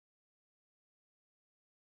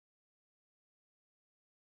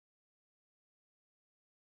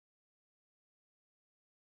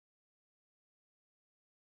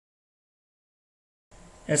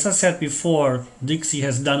As I said before, Digsi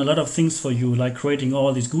has done a lot of things for you, like creating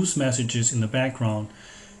all these goose messages in the background.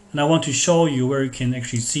 And I want to show you where you can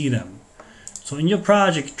actually see them. So in your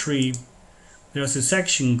project tree, there's a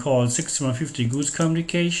section called 6150 Goose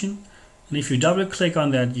Communication. And if you double click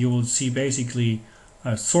on that, you will see basically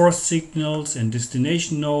source signals and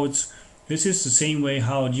destination nodes. This is the same way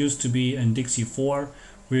how it used to be in Digsi-5,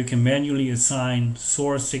 where you can manually assign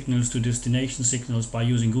source signals to destination signals by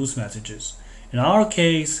using goose messages. In our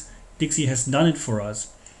case, Digsi has done it for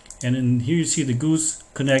us. And here you see the goose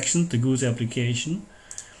connection, the goose application.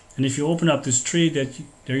 And if you open up this tree,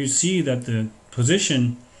 there you see that the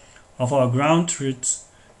position of our ground truth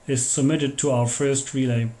is submitted to our first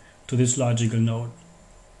relay to this logical node.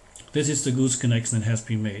 This is the goose connection that has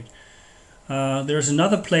been made. There's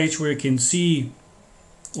another place where you can see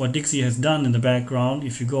what Digsi has done in the background.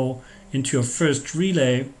 If you go into your first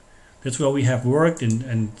relay, that's where we have worked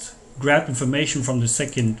and grabbed information from the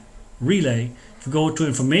second relay. If you go to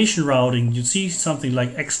information routing, you see something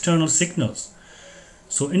like external signals.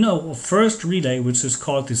 So in our first relay, which is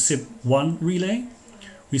called the SIP1 relay,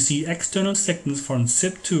 we see external signals from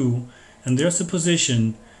SIP2, and there's a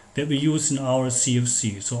position that we use in our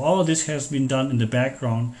CFC. So all of this has been done in the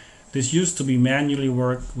background. This used to be manually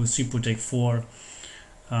worked with SIPROTEC-5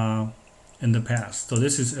 in the past. So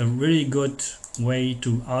this is a really good way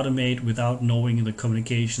to automate without knowing the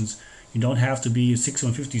communications. You don't have to be a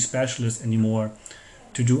 6150 specialist anymore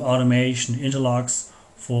to do automation interlocks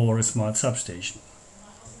for a smart substation.